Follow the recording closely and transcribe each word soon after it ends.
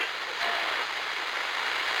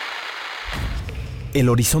El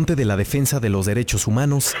horizonte de la defensa de los derechos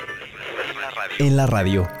humanos en la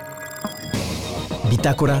radio.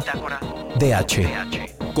 Bitácora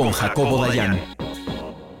DH con Jacobo Dayan.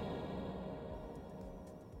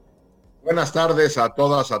 Buenas tardes a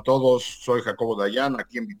todas, a todos. Soy Jacobo Dayan,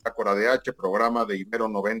 aquí en Bitácora DH, programa de Ibero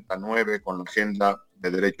 99 con la agenda de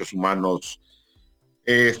derechos humanos.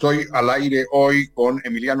 Estoy al aire hoy con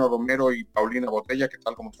Emiliano Romero y Paulina Botella. ¿Qué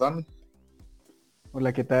tal? ¿Cómo están?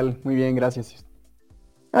 Hola, ¿qué tal? Muy bien, gracias.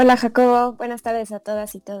 Hola Jacobo, buenas tardes a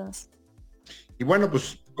todas y todos. Y bueno,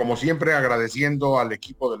 pues como siempre agradeciendo al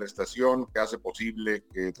equipo de la estación que hace posible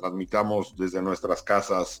que transmitamos desde nuestras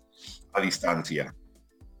casas a distancia.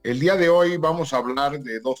 El día de hoy vamos a hablar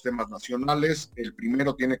de dos temas nacionales. El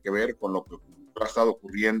primero tiene que ver con lo que ha estado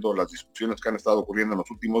ocurriendo, las discusiones que han estado ocurriendo en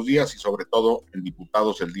los últimos días y sobre todo en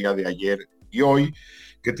diputados el día de ayer y hoy,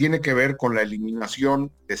 que tiene que ver con la eliminación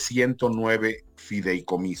de 109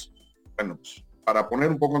 fideicomisos. Bueno, pues, para poner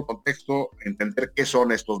un poco en contexto, entender qué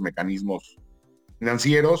son estos mecanismos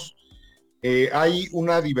financieros, hay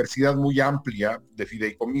una diversidad muy amplia de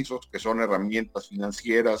fideicomisos que son herramientas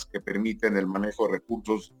financieras que permiten el manejo de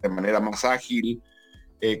recursos de manera más ágil,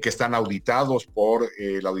 que están auditados por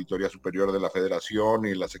la Auditoría Superior de la Federación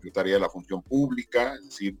y la Secretaría de la Función Pública, es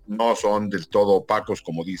decir, no son del todo opacos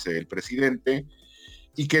como dice el presidente,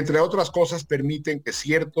 y que entre otras cosas permiten que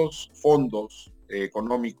ciertos fondos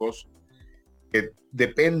económicos que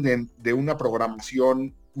dependen de una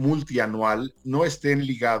programación multianual no estén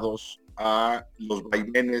ligados a los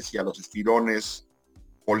vaivenes y a los estirones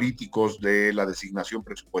políticos de la designación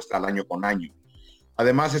presupuestal año con año.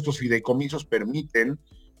 Además, estos fideicomisos permiten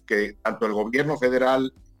que tanto el gobierno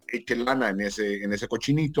federal eche lana en ese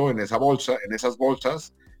cochinito, en esa bolsa, en esas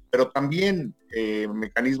bolsas, pero también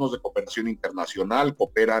mecanismos de cooperación internacional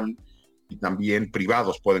cooperan y también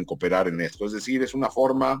privados pueden cooperar en esto. Es decir, es una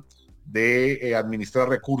forma de administrar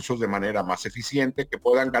recursos de manera más eficiente que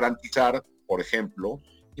puedan garantizar, por ejemplo,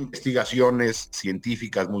 investigaciones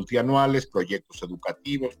científicas multianuales, proyectos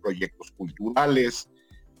educativos, proyectos culturales,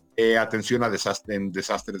 atención a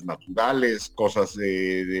desastres naturales, cosas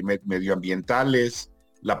de medioambientales,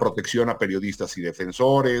 la protección a periodistas y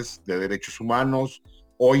defensores de derechos humanos,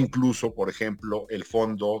 o incluso, por ejemplo, el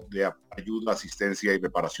Fondo de Ayuda, Asistencia y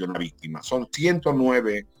Reparación a Víctimas. Son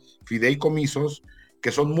 109 fideicomisos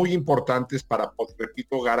que son muy importantes para,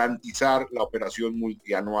 repito, garantizar la operación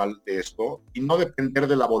multianual de esto y no depender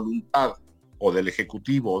de la voluntad o del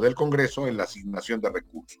Ejecutivo o del Congreso en la asignación de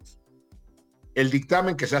recursos. El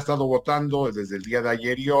dictamen que se ha estado votando desde el día de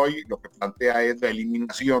ayer y hoy lo que plantea es la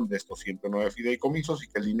eliminación de estos 109 fideicomisos y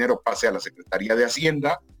que el dinero pase a la Secretaría de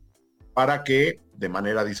Hacienda para que, de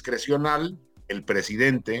manera discrecional, el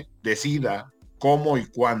presidente decida cómo y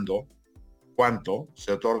cuánto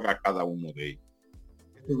se otorga a cada uno de ellos.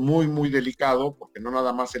 Esto es muy, muy delicado porque no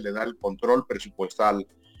nada más se le da el control presupuestal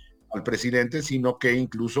al presidente, sino que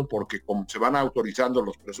incluso porque como se van autorizando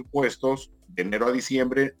los presupuestos de enero a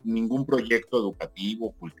diciembre, ningún proyecto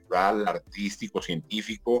educativo, cultural, artístico,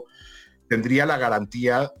 científico tendría la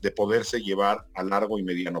garantía de poderse llevar a largo y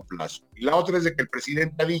mediano plazo. Y la otra es de que el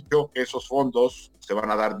presidente ha dicho que esos fondos se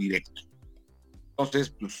van a dar directo.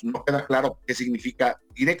 Entonces, pues no queda claro qué significa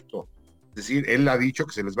directo. Es decir, él ha dicho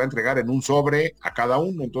que se les va a entregar en un sobre a cada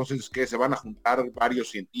uno, entonces que se van a juntar varios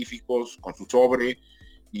científicos con su sobre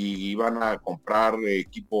y van a comprar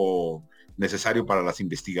equipo necesario para las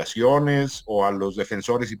investigaciones, o a los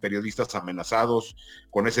defensores y periodistas amenazados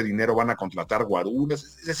con ese dinero van a contratar guaruras.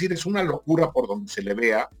 Es decir, es una locura por donde se le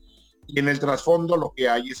vea, y en el trasfondo lo que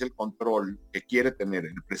hay es el control que quiere tener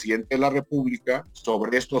el presidente de la República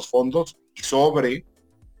sobre estos fondos y sobre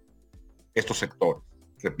estos sectores.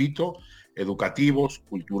 Repito, educativos,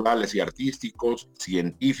 culturales y artísticos,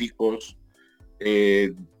 científicos,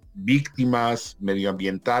 víctimas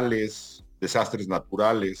medioambientales, desastres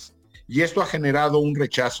naturales. Y esto ha generado un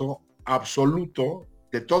rechazo absoluto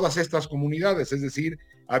de todas estas comunidades. Es decir,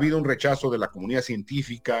 ha habido un rechazo de la comunidad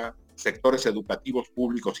científica, sectores educativos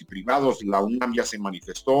públicos y privados, la UNAM ya se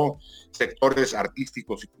manifestó, sectores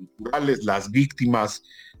artísticos y culturales, las víctimas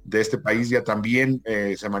de este país ya también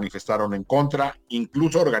se manifestaron en contra,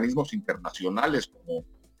 incluso organismos internacionales como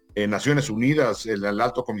Naciones Unidas, el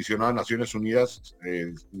Alto Comisionado de Naciones Unidas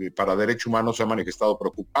para Derechos Humanos se ha manifestado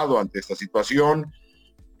preocupado ante esta situación,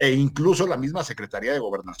 e incluso la misma Secretaría de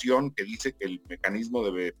Gobernación que dice que el mecanismo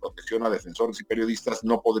de protección a defensores y periodistas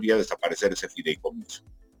no podría desaparecer ese fideicomiso.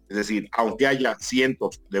 Es decir, aunque haya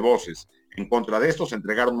cientos de voces en contra de esto, se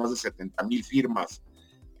entregaron más de 70,000 firmas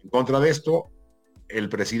en contra de esto, el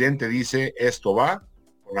presidente dice esto va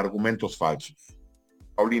con argumentos falsos.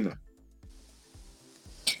 Paulina.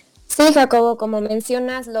 Sí, Jacobo, como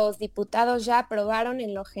mencionas, los diputados ya aprobaron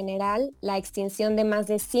en lo general la extinción de más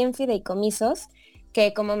de 100 fideicomisos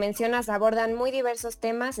que, como mencionas, abordan muy diversos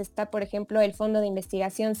temas. Está, por ejemplo, el Fondo de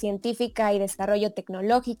Investigación Científica y Desarrollo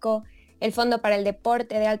Tecnológico, el Fondo para el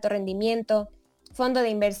Deporte de Alto Rendimiento, Fondo de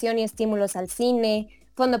Inversión y Estímulos al Cine,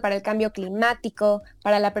 Fondo para el Cambio Climático,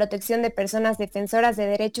 para la protección de personas defensoras de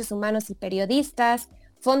derechos humanos y periodistas,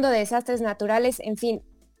 Fondo de Desastres Naturales, en fin.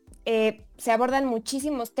 Se abordan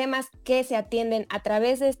muchísimos temas que se atienden a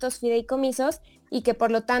través de estos fideicomisos y que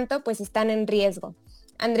por lo tanto pues están en riesgo.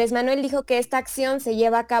 Andrés Manuel dijo que esta acción se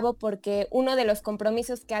lleva a cabo porque uno de los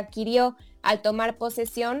compromisos que adquirió al tomar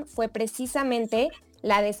posesión fue precisamente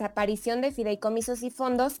la desaparición de fideicomisos y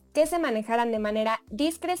fondos que se manejaran de manera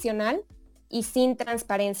discrecional y sin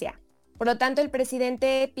transparencia. Por lo tanto, el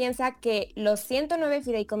presidente piensa que los 109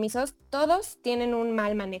 fideicomisos todos tienen un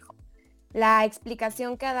mal manejo. La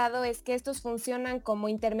explicación que ha dado es que estos funcionan como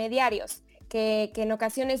intermediarios, que en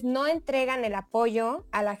ocasiones no entregan el apoyo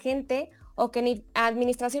a la gente o que en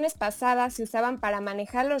administraciones pasadas se usaban para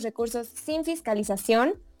manejar los recursos sin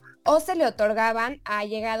fiscalización o se le otorgaban a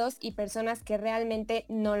allegados y personas que realmente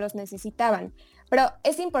no los necesitaban. Pero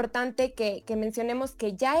es importante que mencionemos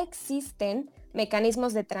que ya existen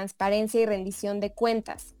mecanismos de transparencia y rendición de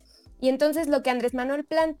cuentas. Y entonces lo que Andrés Manuel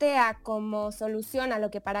plantea como solución a lo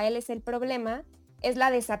que para él es el problema es la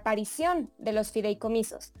desaparición de los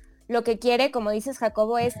fideicomisos. Lo que quiere, como dices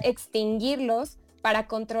Jacobo, es extinguirlos para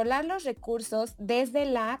controlar los recursos desde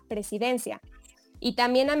la presidencia. Y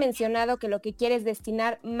también ha mencionado que lo que quiere es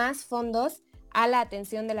destinar más fondos a la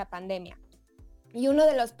atención de la pandemia. Y uno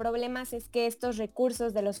de los problemas es que estos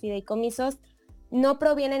recursos de los fideicomisos no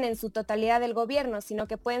provienen en su totalidad del gobierno, sino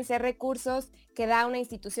que pueden ser recursos que da una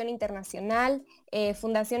institución internacional,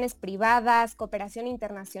 fundaciones privadas, cooperación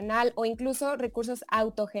internacional o incluso recursos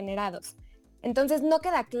autogenerados. Entonces no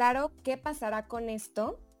queda claro qué pasará con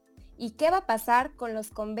esto y qué va a pasar con los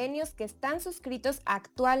convenios que están suscritos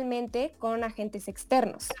actualmente con agentes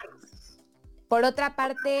externos. Por otra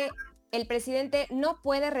parte, el presidente no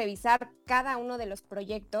puede revisar cada uno de los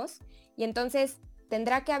proyectos y entonces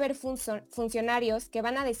tendrá que haber funcionarios que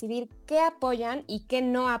van a decidir qué apoyan y qué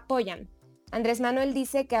no apoyan. Andrés Manuel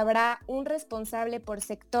dice que habrá un responsable por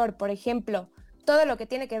sector. Por ejemplo, todo lo que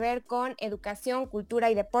tiene que ver con educación, cultura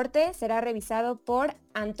y deporte será revisado por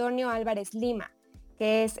Antonio Álvarez Lima,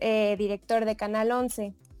 que es director de Canal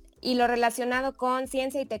 11. Y lo relacionado con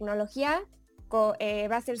ciencia y tecnología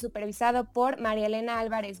va a ser supervisado por María Elena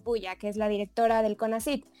Álvarez Bulla, que es la directora del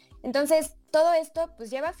CONACYT. Entonces, todo esto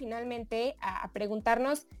pues lleva finalmente a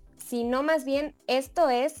preguntarnos si no más bien esto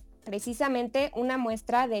es precisamente una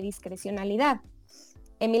muestra de discrecionalidad.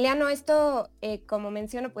 Emiliano, esto, como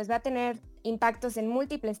menciono, pues va a tener impactos en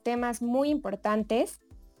múltiples temas muy importantes.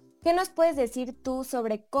 ¿Qué nos puedes decir tú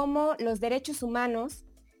sobre cómo los derechos humanos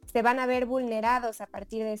se van a ver vulnerados a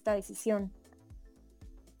partir de esta decisión?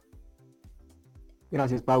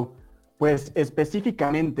 Gracias, Pau. Pues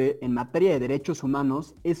específicamente en materia de derechos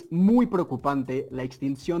humanos es muy preocupante la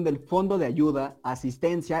extinción del Fondo de Ayuda,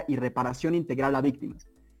 Asistencia y Reparación Integral a Víctimas.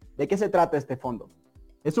 ¿De qué se trata este fondo?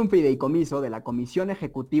 Es un fideicomiso de la Comisión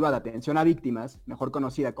Ejecutiva de Atención a Víctimas, mejor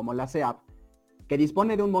conocida como la CEAV, que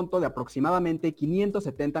dispone de un monto de aproximadamente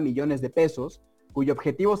 570 millones de pesos, cuyo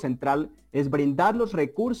objetivo central es brindar los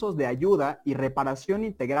recursos de ayuda y reparación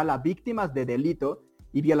integral a víctimas de delito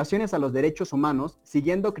y violaciones a los derechos humanos,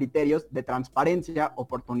 siguiendo criterios de transparencia,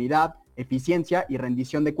 oportunidad, eficiencia y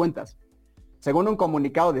rendición de cuentas. Según un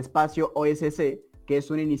comunicado de Espacio OSC, que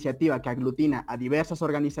es una iniciativa que aglutina a diversas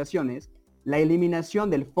organizaciones, la eliminación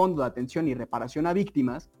del Fondo de Atención y Reparación a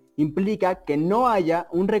Víctimas implica que no haya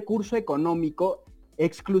un recurso económico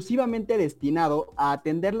exclusivamente destinado a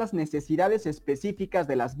atender las necesidades específicas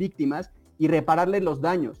de las víctimas y repararles los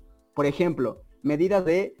daños. Por ejemplo, medidas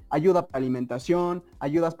de ayuda para alimentación,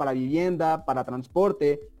 ayudas para vivienda, para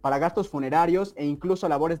transporte, para gastos funerarios e incluso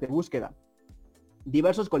labores de búsqueda.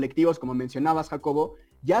 Diversos colectivos, como mencionabas, Jacobo,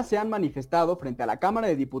 ya se han manifestado frente a la Cámara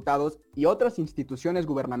de Diputados y otras instituciones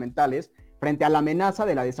gubernamentales frente a la amenaza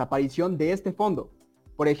de la desaparición de este fondo.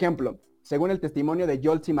 Por ejemplo, según el testimonio de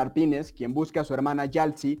Yoltzi Martínez, quien busca a su hermana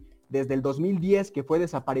Yaltzi desde el 2010 que fue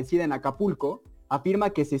desaparecida en Acapulco, afirma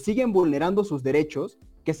que se siguen vulnerando sus derechos,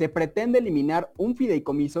 que se pretende eliminar un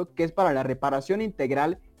fideicomiso que es para la reparación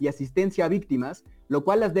integral y asistencia a víctimas, lo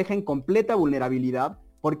cual las deja en completa vulnerabilidad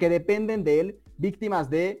porque dependen de él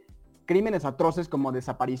víctimas de crímenes atroces como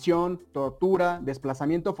desaparición, tortura,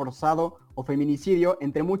 desplazamiento forzado o feminicidio,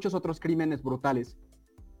 entre muchos otros crímenes brutales.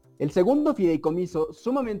 El segundo fideicomiso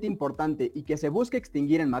sumamente importante y que se busca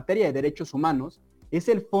extinguir en materia de derechos humanos es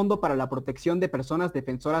el Fondo para la Protección de Personas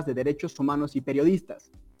Defensoras de Derechos Humanos y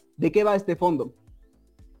Periodistas. ¿De qué va este fondo?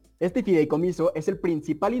 Este fideicomiso es el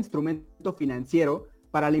principal instrumento financiero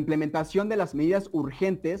para la implementación de las medidas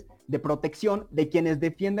urgentes de protección de quienes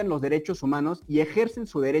defienden los derechos humanos y ejercen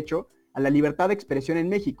su derecho a la libertad de expresión en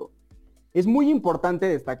México. Es muy importante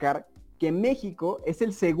destacar que México es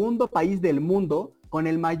el segundo país del mundo con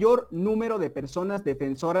el mayor número de personas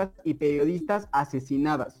defensoras y periodistas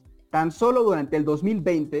asesinadas. Tan solo durante el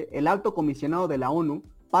 2020, el Alto Comisionado de la ONU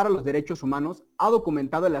para los Derechos Humanos ha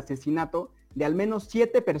documentado el asesinato de al menos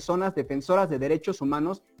 7 personas defensoras de derechos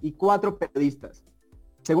humanos y 4 periodistas.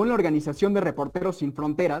 Según la Organización de Reporteros Sin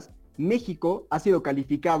Fronteras, México ha sido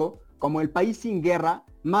calificado como el país sin guerra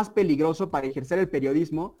más peligroso para ejercer el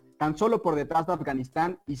periodismo, tan solo por detrás de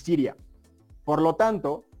Afganistán y Siria. Por lo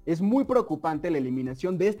tanto, es muy preocupante la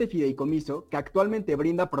eliminación de este fideicomiso que actualmente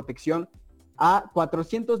brinda protección a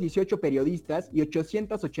 418 periodistas y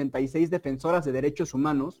 886 defensoras de derechos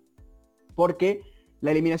humanos, porque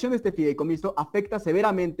la eliminación de este fideicomiso afecta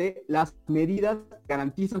severamente las medidas que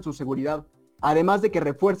garantizan su seguridad, además de que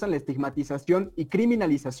refuerzan la estigmatización y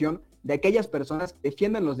criminalización de aquellas personas que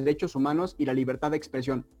defienden los derechos humanos y la libertad de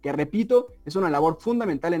expresión, que repito, es una labor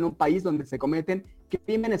fundamental en un país donde se cometen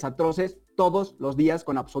crímenes atroces todos los días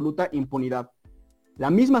con absoluta impunidad.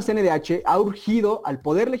 La misma CNDH ha urgido al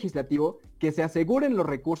Poder Legislativo que se aseguren los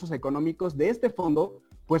recursos económicos de este fondo,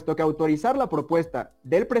 puesto que autorizar la propuesta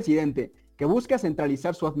del presidente que busca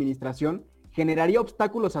centralizar su administración generaría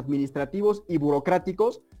obstáculos administrativos y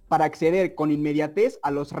burocráticos para acceder con inmediatez a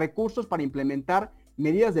los recursos para implementar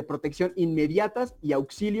medidas de protección inmediatas y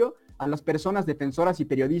auxilio a las personas defensoras y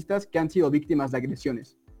periodistas que han sido víctimas de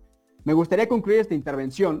agresiones. Me gustaría concluir esta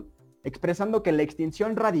intervención expresando que la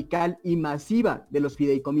extinción radical y masiva de los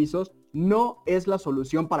fideicomisos no es la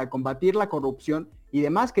solución para combatir la corrupción y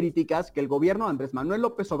demás críticas que el gobierno de Andrés Manuel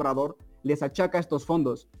López Obrador les achaca a estos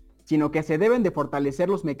fondos, sino que se deben de fortalecer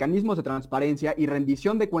los mecanismos de transparencia y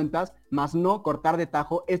rendición de cuentas, más no cortar de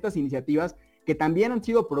tajo estas iniciativas que también han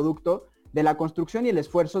sido producto de la construcción y el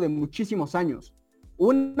esfuerzo de muchísimos años.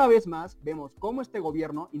 Una vez más, vemos cómo este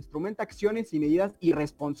gobierno instrumenta acciones y medidas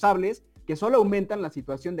irresponsables que solo aumentan la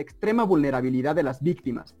situación de extrema vulnerabilidad de las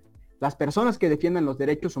víctimas, las personas que defienden los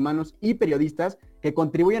derechos humanos y periodistas que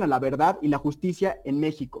contribuyen a la verdad y la justicia en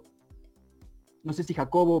México. No sé si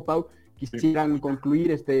Jacobo o Pau quisieran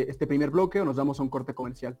concluir este primer bloque o nos damos a un corte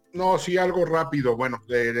comercial. No, sí, algo rápido. Bueno,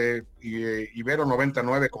 de Ibero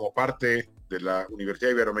 99 como parte de la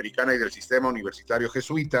Universidad Iberoamericana y del Sistema Universitario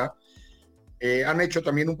Jesuita, han hecho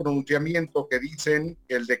también un pronunciamiento que dicen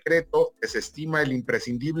que el decreto desestima el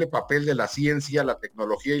imprescindible papel de la ciencia, la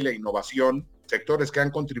tecnología y la innovación, sectores que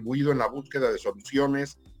han contribuido en la búsqueda de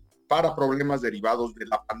soluciones para problemas derivados de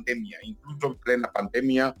la pandemia. Incluso en plena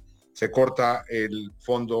pandemia se corta el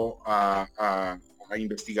fondo a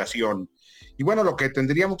investigación. Y bueno, lo que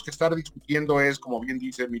tendríamos que estar discutiendo es, como bien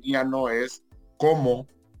dice Emiliano, es cómo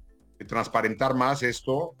transparentar más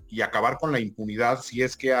esto y acabar con la impunidad si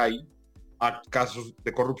es que hay casos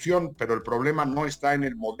de corrupción, pero el problema no está en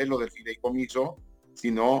el modelo del fideicomiso,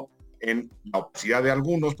 sino en la opacidad de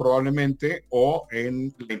algunos probablemente o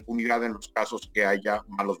en la impunidad en los casos que haya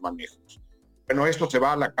malos manejos. Bueno, esto se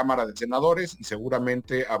va a la Cámara de Senadores y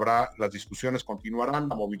seguramente las discusiones continuarán,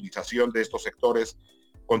 la movilización de estos sectores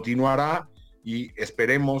continuará y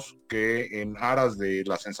esperemos que en aras de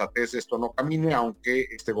la sensatez esto no camine, aunque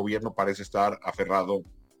este gobierno parece estar aferrado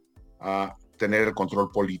a tener el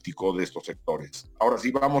control político de estos sectores. Ahora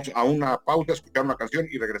sí, vamos a una pausa, escuchar una canción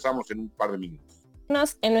y regresamos en un par de minutos.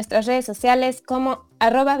 En nuestras redes sociales como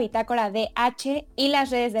 @bitácoradh y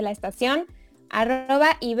las redes de la estación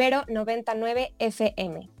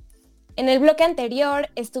 @ibero99fm. En el bloque anterior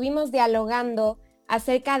estuvimos dialogando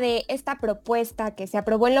acerca de esta propuesta que se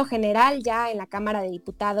aprobó en lo general ya en la Cámara de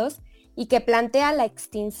Diputados y que plantea la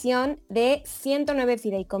extinción de 109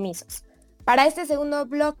 fideicomisos. Para este segundo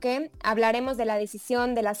bloque hablaremos de la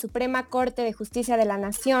decisión de la Suprema Corte de Justicia de la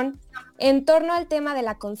Nación en torno al tema de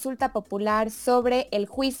la consulta popular sobre el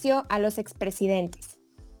juicio a los expresidentes.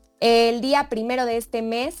 El día 1 de este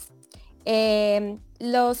mes,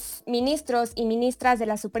 los ministros y ministras de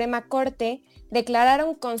la Suprema Corte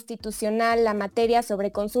declararon constitucional la materia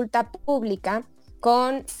sobre consulta pública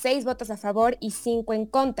con 6 votos a favor y 5 en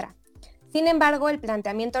contra. Sin embargo, el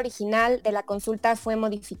planteamiento original de la consulta fue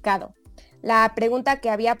modificado. La pregunta que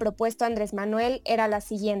había propuesto Andrés Manuel era la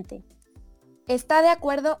siguiente: ¿está de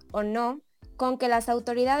acuerdo o no con que las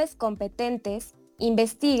autoridades competentes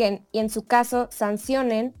investiguen y en su caso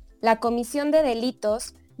sancionen la comisión de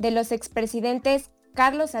delitos de los expresidentes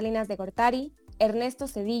Carlos Salinas de Gortari, Ernesto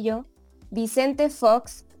Zedillo, Vicente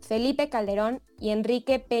Fox, Felipe Calderón y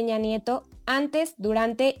Enrique Peña Nieto antes,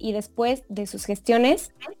 durante y después de sus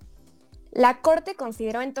gestiones? La Corte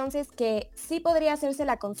consideró entonces que sí podría hacerse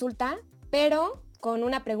la consulta, pero con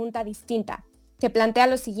una pregunta distinta. Se plantea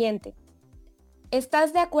lo siguiente: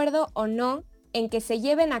 ¿estás de acuerdo o no en que se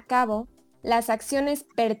lleven a cabo las acciones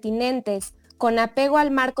pertinentes con apego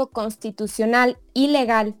al marco constitucional y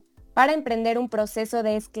legal para emprender un proceso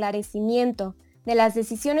de esclarecimiento de las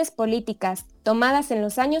decisiones políticas tomadas en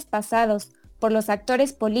los años pasados por los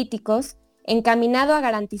actores políticos, encaminado a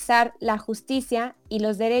garantizar la justicia y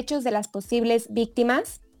los derechos de las posibles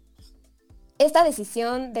víctimas? Esta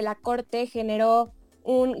decisión de la Corte generó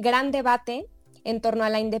un gran debate en torno a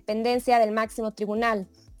la independencia del máximo tribunal.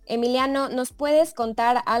 Emiliano, ¿nos puedes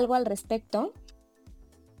contar algo al respecto?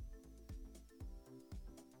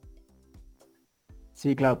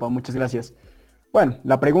 Sí, claro, Pau, muchas gracias. Bueno,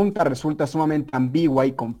 la pregunta resulta sumamente ambigua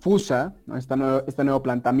y confusa, ¿no? Este nuevo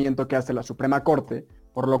planteamiento que hace la Suprema Corte,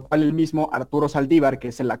 por lo cual el mismo Arturo Saldívar, que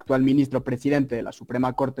es el actual ministro presidente de la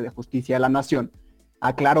Suprema Corte de Justicia de la Nación,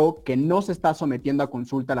 aclaró que no se está sometiendo a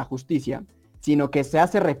consulta a la justicia, sino que se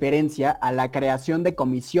hace referencia a la creación de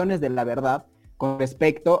comisiones de la verdad con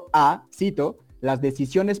respecto a, cito, las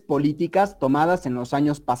decisiones políticas tomadas en los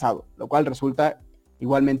años pasados, lo cual resulta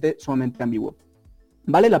igualmente sumamente ambiguo.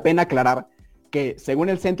 Vale la pena aclarar que, según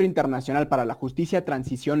el Centro Internacional para la Justicia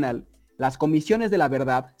Transicional, las comisiones de la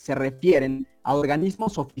verdad se refieren a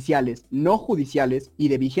organismos oficiales no judiciales y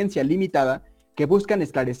de vigencia limitada que buscan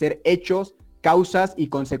esclarecer hechos, causas y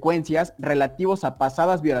consecuencias relativos a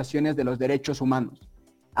pasadas violaciones de los derechos humanos.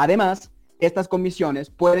 Además, estas comisiones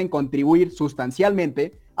pueden contribuir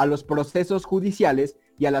sustancialmente a los procesos judiciales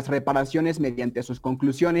y a las reparaciones mediante sus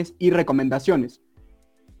conclusiones y recomendaciones.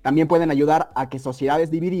 También pueden ayudar a que sociedades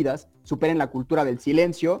divididas superen la cultura del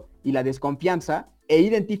silencio y la desconfianza e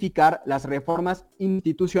identificar las reformas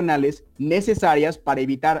institucionales necesarias para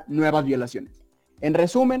evitar nuevas violaciones. En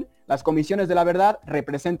resumen, las comisiones de la verdad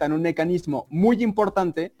representan un mecanismo muy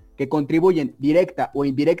importante que contribuyen directa o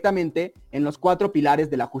indirectamente en los 4 pilares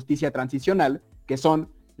de la justicia transicional, que son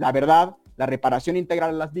la verdad, la reparación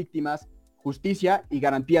integral a las víctimas, justicia y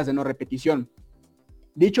garantías de no repetición.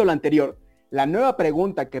 Dicho lo anterior, la nueva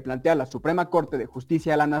pregunta que plantea la Suprema Corte de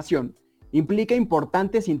Justicia de la Nación implica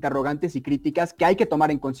importantes interrogantes y críticas que hay que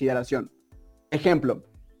tomar en consideración. Ejemplo,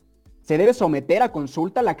 ¿se debe someter a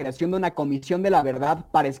consulta la creación de una comisión de la verdad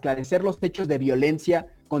para esclarecer los hechos de violencia,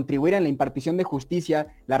 contribuir en la impartición de justicia,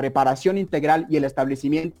 la reparación integral y el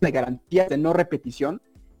establecimiento de garantías de no repetición?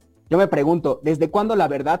 Yo me pregunto, ¿desde cuándo la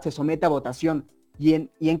verdad se somete a votación? Y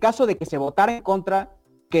en caso de que se votara en contra,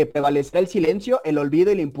 ¿que prevalecerá el silencio, el olvido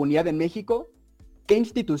y la impunidad en México? ¿Qué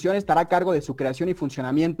institución estará a cargo de su creación y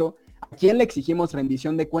funcionamiento? ¿A quién le exigimos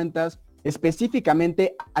rendición de cuentas?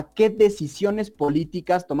 Específicamente, ¿a qué decisiones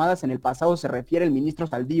políticas tomadas en el pasado se refiere el ministro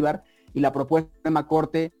Saldívar y la propuesta de la Suprema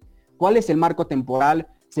Corte? ¿Cuál es el marco temporal?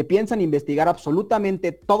 ¿Se piensan investigar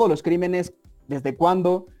absolutamente todos los crímenes? ¿Desde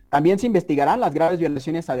cuándo? ¿También se investigarán las graves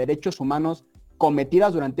violaciones a derechos humanos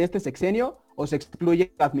cometidas durante este sexenio o se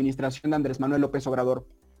excluye la administración de Andrés Manuel López Obrador?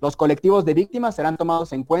 ¿Los colectivos de víctimas serán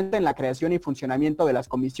tomados en cuenta en la creación y funcionamiento de las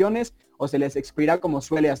comisiones o se les excluirá como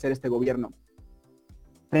suele hacer este gobierno?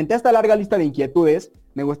 Frente a esta larga lista de inquietudes,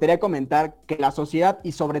 me gustaría comentar que la sociedad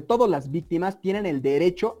y sobre todo las víctimas tienen el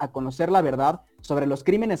derecho a conocer la verdad sobre los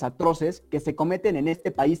crímenes atroces que se cometen en este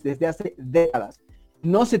país desde hace décadas.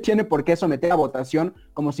 No se tiene por qué someter a votación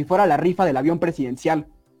como si fuera la rifa del avión presidencial.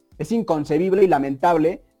 Es inconcebible y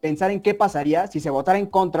lamentable pensar en qué pasaría si se votara en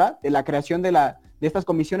contra de la creación de estas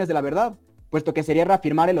comisiones de la verdad, puesto que sería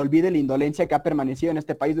reafirmar el olvido y la indolencia que ha permanecido en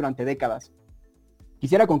este país durante décadas.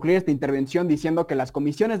 Quisiera concluir esta intervención diciendo que las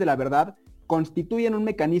comisiones de la verdad constituyen un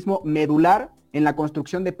mecanismo medular en la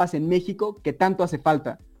construcción de paz en México que tanto hace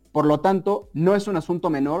falta. Por lo tanto, no es un asunto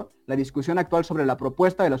menor la discusión actual sobre la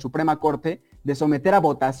propuesta de la Suprema Corte de someter a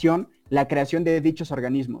votación la creación de dichos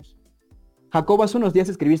organismos. Jacobo, hace unos días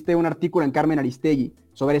escribiste un artículo en Carmen Aristegui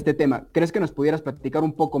sobre este tema. ¿Crees que nos pudieras platicar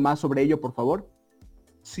un poco más sobre ello, por favor?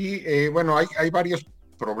 Sí, bueno, hay varios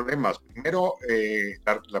problemas. Primero,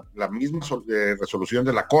 la misma resolución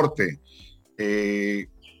de la Corte.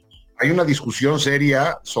 Hay una discusión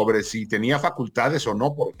seria sobre si tenía facultades o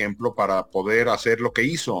no, por ejemplo, para poder hacer lo que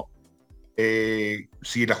hizo.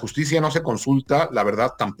 Si la justicia no se consulta, la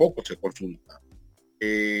verdad tampoco se consulta.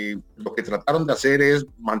 Lo que trataron de hacer es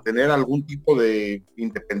mantener algún tipo de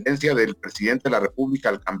independencia del presidente de la República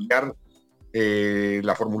al cambiar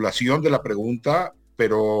la formulación de la pregunta,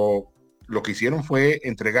 pero lo que hicieron fue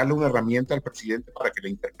entregarle una herramienta al presidente para que la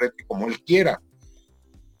interprete como él quiera.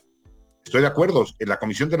 Estoy de acuerdo, la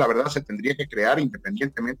Comisión de la Verdad se tendría que crear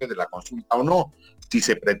independientemente de la consulta o no. Si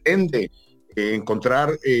se pretende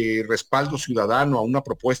encontrar respaldo ciudadano a una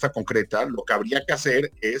propuesta concreta, lo que habría que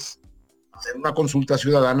hacer es hacer una consulta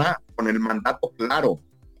ciudadana con el mandato claro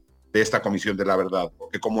de esta Comisión de la Verdad,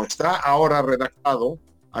 porque como está ahora redactado,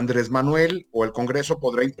 Andrés Manuel o el Congreso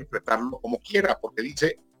podrá interpretarlo como quiera, porque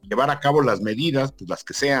dice llevar a cabo las medidas, pues las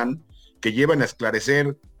que sean, que lleven a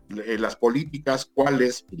esclarecer las políticas,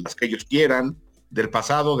 cuáles, pues las que ellos quieran, del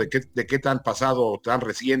pasado, de qué tan pasado o tan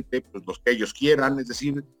reciente, pues los que ellos quieran, es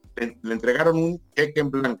decir, le entregaron un cheque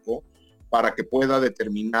en blanco para que pueda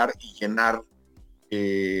determinar y llenar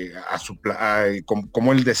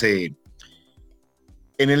como él desee.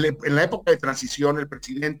 En la época de transición, el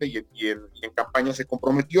presidente y en campaña se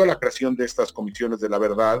comprometió a la creación de estas comisiones de la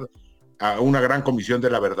verdad, a una gran comisión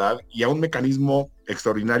de la verdad y a un mecanismo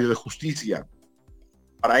extraordinario de justicia.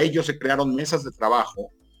 Para ello se crearon mesas de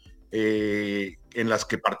trabajo en las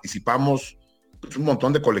que participamos pues, un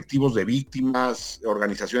montón de colectivos de víctimas,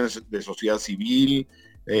 organizaciones de sociedad civil,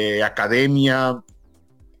 academia,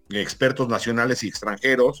 expertos nacionales y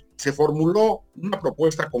extranjeros. Se formuló una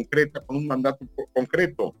propuesta concreta con un mandato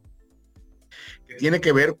concreto que tiene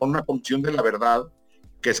que ver con una comisión de la verdad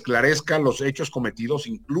que esclarezca los hechos cometidos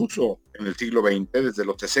incluso en el siglo XX, desde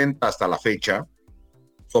los 60 hasta la fecha,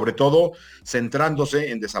 sobre todo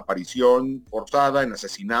centrándose en desaparición forzada, en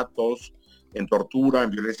asesinatos, en tortura,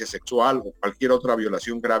 en violencia sexual o cualquier otra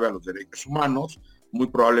violación grave a los derechos humanos. Muy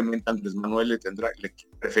probablemente Andrés Manuel le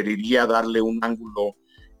preferiría darle un ángulo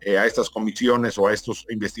a estas comisiones o a estas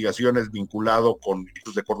investigaciones vinculado con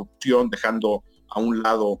hechos de corrupción, dejando a un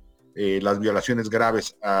lado las violaciones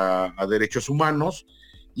graves a derechos humanos.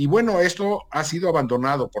 Y bueno, esto ha sido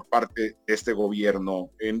abandonado por parte de este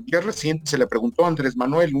gobierno. En días recientes se le preguntó a Andrés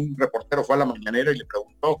Manuel, un reportero fue a la mañanera y le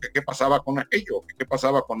preguntó que qué pasaba con aquello, que qué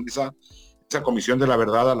pasaba con esa comisión de la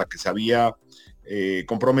verdad a la que se había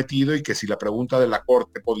comprometido y que si la pregunta de la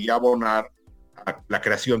Corte podía abonar a la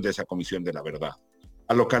creación de esa comisión de la verdad.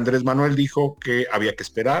 A lo que Andrés Manuel dijo que había que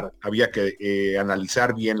esperar, había que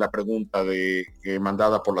analizar bien la pregunta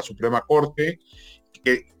mandada por la Suprema Corte,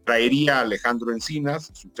 que traería a Alejandro Encinas,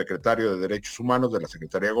 subsecretario de Derechos Humanos de la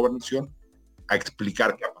Secretaría de Gobernación, a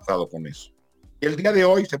explicar qué ha pasado con eso. Y el día de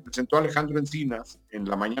hoy se presentó Alejandro Encinas en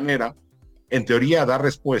la mañanera, en teoría a dar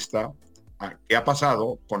respuesta a qué ha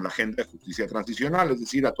pasado con la agenda de justicia transicional, es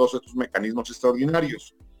decir, a todos estos mecanismos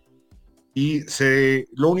extraordinarios. Y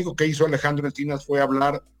lo único que hizo Alejandro Encinas fue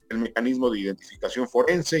hablar del mecanismo de identificación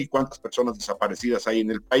forense y cuántas personas desaparecidas hay en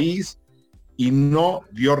el país, y no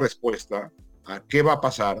dio respuesta a qué va a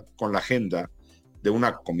pasar con la agenda de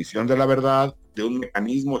una comisión de la verdad, de un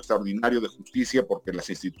mecanismo extraordinario de justicia, porque las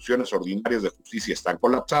instituciones ordinarias de justicia están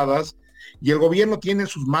colapsadas, y el gobierno tiene en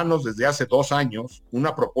sus manos desde hace 2 años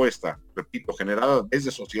una propuesta, repito, generada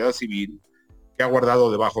desde sociedad civil, que ha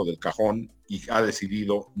guardado debajo del cajón y ha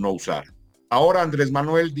decidido no usar. Ahora Andrés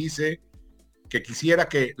Manuel dice que quisiera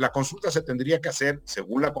que la consulta se tendría que hacer,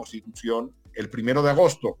 según la Constitución, el 1 de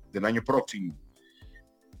agosto del año próximo.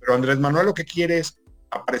 Pero Andrés Manuel lo que quiere es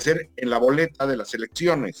aparecer en la boleta de las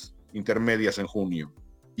elecciones intermedias en junio.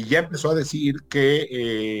 Y ya empezó a decir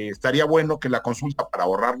que estaría bueno que la consulta, para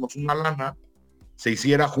ahorrarnos una lana, se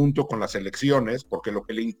hiciera junto con las elecciones, porque lo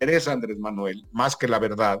que le interesa a Andrés Manuel, más que la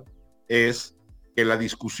verdad, es que la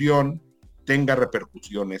discusión tenga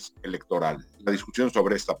repercusiones electorales, la discusión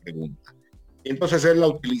sobre esta pregunta. Entonces es la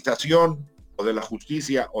utilización o de la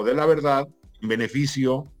justicia o de la verdad en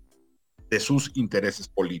beneficio de sus intereses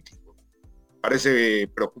políticos. Parece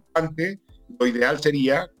preocupante. Lo ideal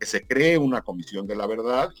sería que se cree una comisión de la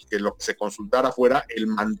verdad y que lo que se consultara fuera el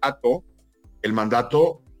mandato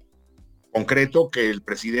concreto que el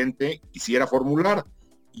presidente quisiera formular.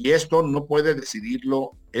 Y esto no puede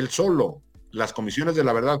decidirlo él solo. Las comisiones de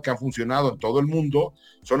la verdad que han funcionado en todo el mundo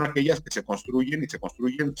son aquellas que se construyen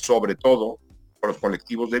sobre todo por los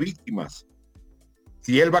colectivos de víctimas.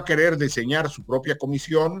 Si él va a querer diseñar su propia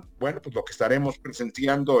comisión, bueno, pues lo que estaremos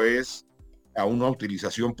presenciando es a una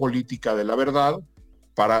utilización política de la verdad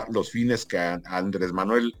para los fines que a Andrés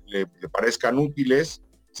Manuel le parezcan útiles.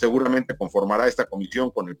 Seguramente conformará esta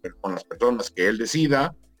comisión con las personas que él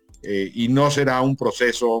decida, y no será un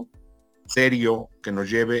proceso serio que nos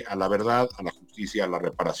lleve a la verdad, a la justicia, a la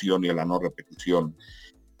reparación y a la no repetición.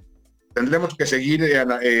 Tendremos que seguir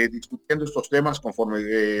discutiendo estos temas conforme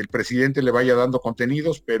el presidente le vaya dando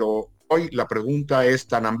contenidos, pero hoy la pregunta es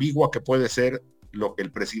tan ambigua que puede ser lo que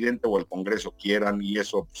el presidente o el Congreso quieran, y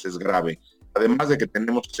eso pues, es grave. Además de que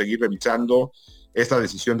tenemos que seguir revisando esta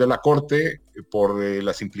decisión de la Corte por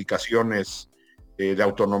las implicaciones de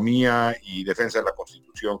autonomía y defensa de la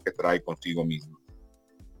Constitución que trae consigo mismo.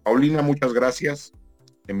 Paulina, muchas gracias.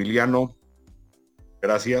 Emiliano,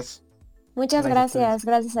 gracias. Muchas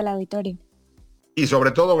gracias al auditorio. Y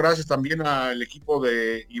sobre todo gracias también al equipo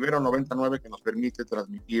de Ibero 99 que nos permite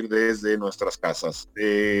transmitir desde nuestras casas.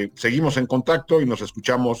 Seguimos en contacto y nos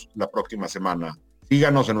escuchamos la próxima semana.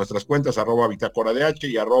 Síganos en nuestras cuentas @Bitácora DH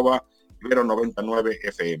y @Ibero 99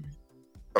 FM.